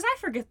 you know, because I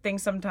forget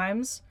things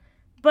sometimes,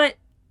 but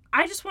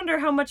I just wonder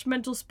how much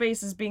mental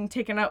space is being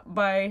taken up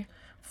by...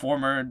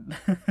 Former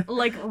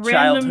like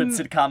childhood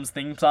sitcoms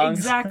theme songs.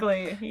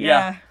 Exactly.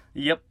 Yeah.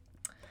 Yep.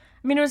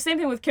 I mean, it was the same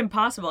thing with Kim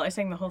Possible. I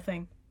sang the whole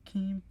thing.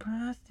 Kim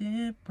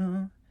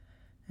Possible.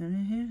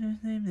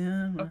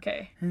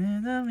 Okay.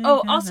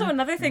 Oh, also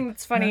another thing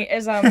that's funny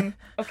is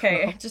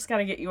okay, I just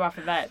gotta get you off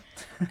of that.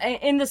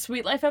 In the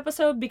Sweet Life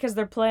episode, because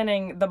they're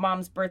planning the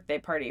mom's birthday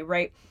party,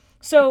 right?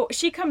 So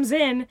she comes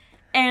in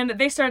and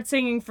they start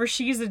singing For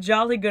She's a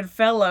Jolly Good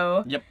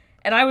Fellow. Yep.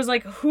 And I was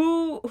like,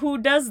 who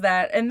does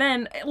that? And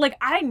then, like,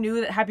 I knew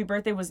that Happy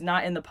Birthday was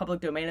not in the public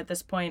domain at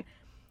this point,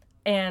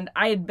 and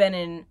I had been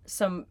in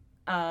some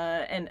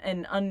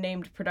an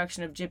unnamed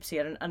production of Gypsy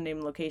at an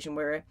unnamed location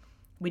where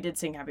we did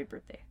sing Happy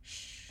Birthday.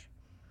 Shh.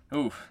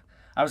 Oof.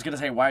 I was gonna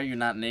say, why are you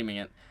not naming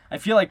it? I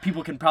feel like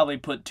people can probably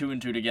put two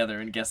and two together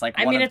and guess, like,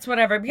 it's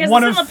whatever, because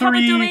it's in the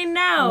public domain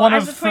now. One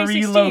of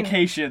 3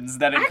 locations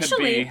that it could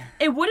be.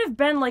 It would have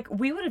been, like,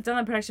 we would have done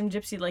that production of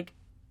Gypsy, like,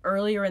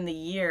 earlier in the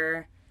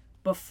year,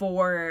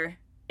 before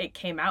it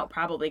came out,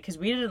 probably, because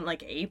we did it in,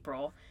 like,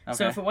 April. Okay.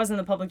 So if it wasn't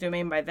in the public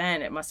domain by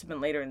then, it must have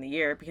been later in the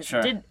year, because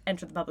it did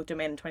enter the public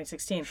domain in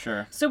 2016.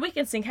 Sure. So we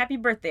can sing Happy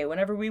Birthday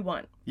whenever we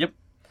want. Yep.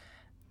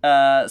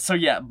 So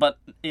yeah, but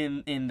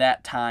in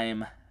that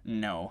time,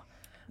 no.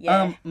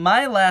 Yeah.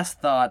 My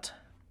last thought,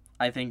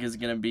 I think, is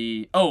gonna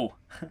be... Oh!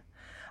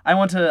 I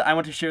want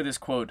to share this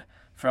quote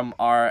from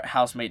our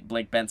housemate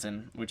Blake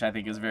Benson, which I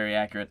think is very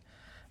accurate.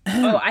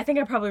 I think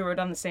I probably wrote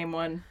down the same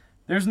one.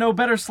 There's no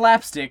better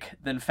slapstick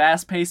than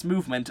fast-paced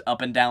movement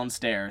up and down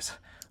stairs.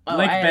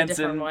 Blake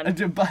Benson.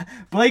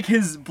 Blake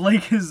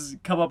has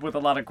come up with a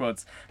lot of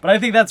quotes, but I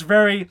think that's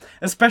very,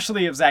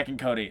 especially of Zack and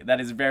Cody, that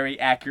is very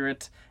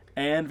accurate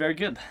and very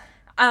good.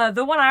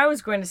 The one I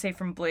was going to say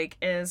from Blake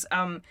is,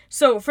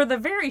 so for the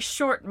very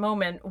short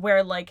moment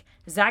where, like,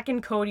 Zack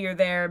and Cody are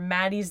there,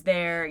 Maddie's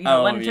there,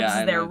 Lennon Tips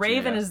is there,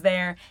 Raven is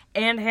there,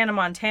 and Hannah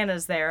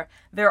Montana's there,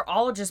 they're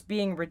all just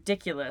being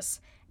ridiculous.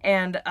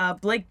 And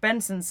Blake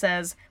Benson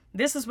says,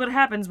 "This is what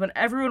happens when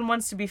everyone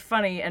wants to be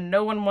funny and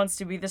no one wants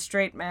to be the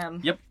straight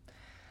man." Yep.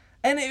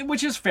 And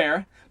which is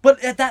fair.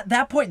 But at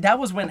that point, that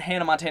was when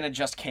Hannah Montana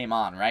just came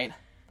on, right?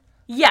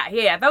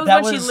 Yeah. That was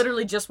when she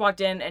literally just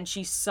walked in and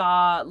she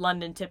saw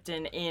London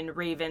Tipton in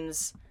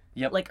Raven's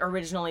Yep. like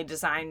originally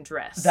designed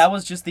dress. That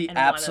was just the And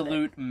wanted it.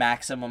 absolute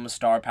maximum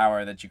star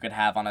power that you could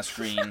have on a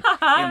screen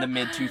in the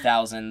mid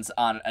 2000s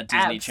on a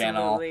Disney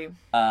Absolutely.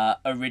 Channel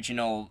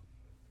original.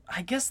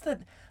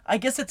 I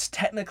guess it's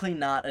technically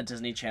not a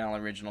Disney Channel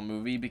original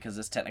movie because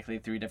it's technically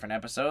 3 different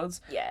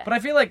episodes. Yeah. But I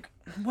feel like,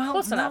 well,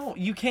 Close no, enough.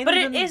 you can't. But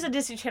even... it is a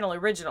Disney Channel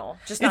original,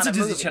 just It's not a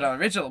Disney movie. Channel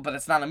original, but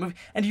it's not a movie,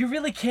 and you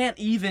really can't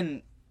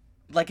even,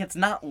 like, it's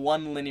not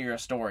one linear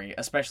story,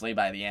 especially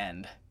by the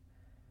end.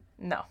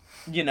 No.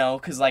 You know,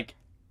 because, like,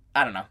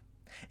 I don't know.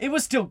 It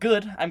was still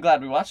good. I'm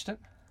glad we watched it.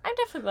 I'm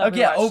definitely glad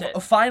we watched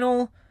it.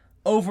 Final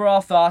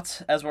overall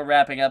thoughts as we're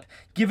wrapping up.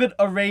 Give it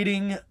a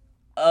rating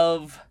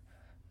of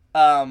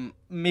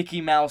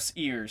Mickey Mouse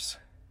ears.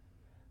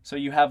 So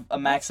you have a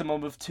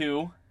maximum of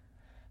 2.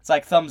 It's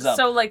like thumbs up.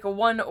 So, like,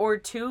 1 or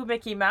 2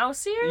 Mickey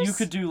Mouse ears? You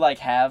could do, like,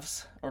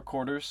 halves or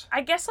quarters.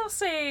 I guess I'll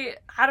say,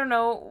 I don't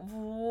know,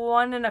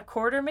 1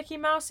 1/4 Mickey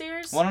Mouse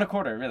ears? 1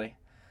 1/4, really.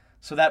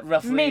 So that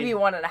roughly... Maybe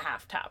 1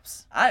 1/2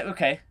 tops.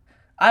 Okay.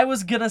 I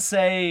was gonna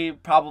say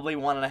probably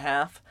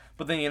 1.5,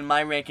 but then in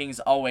my rankings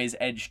always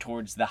edge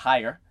towards the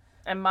higher.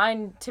 And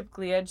mine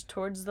typically edge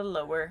towards the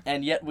lower.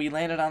 And yet we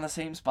landed on the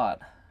same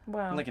spot.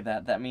 Wow. Look at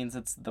that. That means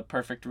it's the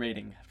perfect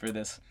rating for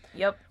this.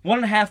 Yep.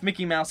 1.5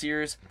 Mickey Mouse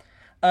ears.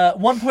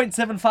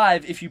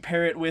 1.75 if you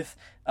pair it with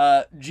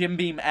Jim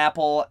Beam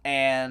apple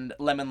and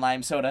lemon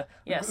lime soda.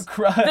 Yes.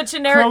 The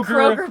generic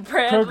Kroger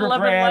brand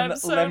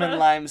lemon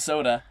lime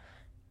soda.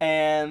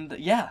 And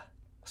yeah.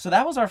 So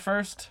that was our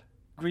first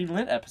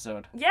Greenlit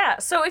episode. Yeah,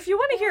 so if you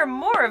want to hear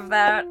more of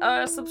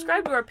that,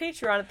 subscribe to our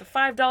Patreon at the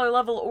 $5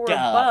 level or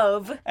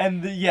above.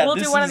 And we'll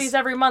do one of these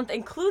every month,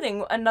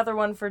 including another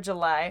one for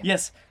July.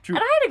 Yes, true.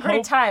 And I had a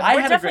great time.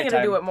 We're definitely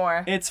going to do it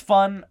more. It's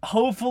fun.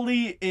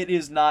 Hopefully it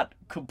is not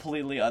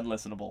completely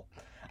unlistenable.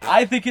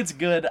 I think it's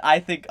good. I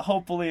think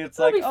hopefully it's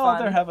It'll like, be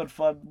fun. they're having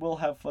fun. We'll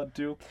have fun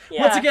too.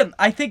 Yeah. Once again,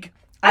 I think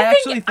I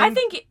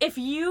think if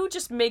you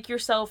just make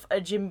yourself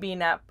a Jim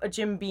Beam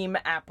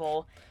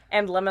apple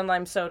and lemon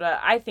lime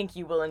soda, I think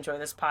you will enjoy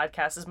this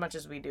podcast as much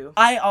as we do.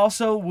 I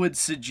also would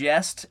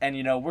suggest, and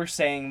we're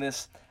saying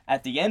this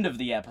at the end of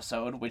the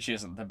episode, which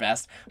isn't the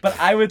best, but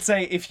I would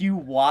say if you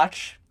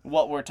watch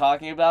what we're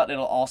talking about,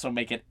 it'll also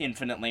make it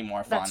infinitely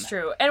more fun. That's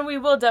true. And we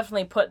will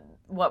definitely put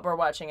what we're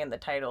watching in the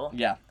title.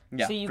 Yeah,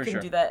 so you can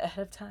sure. do that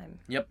ahead of time.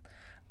 Yep.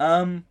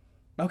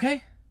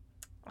 Okay.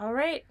 All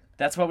right.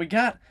 That's what we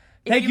got.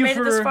 If you made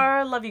it this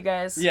far, love you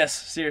guys. Yes,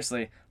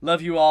 seriously.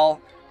 Love you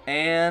all.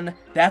 And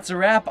that's a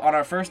wrap on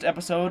our first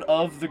episode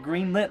of The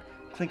Greenlit.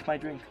 Clink my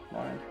drink,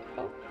 Lauren.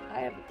 Oh, I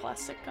have a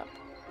plastic cup.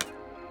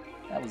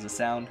 That was a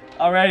sound.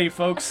 Alrighty,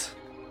 folks.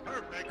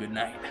 Good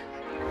night.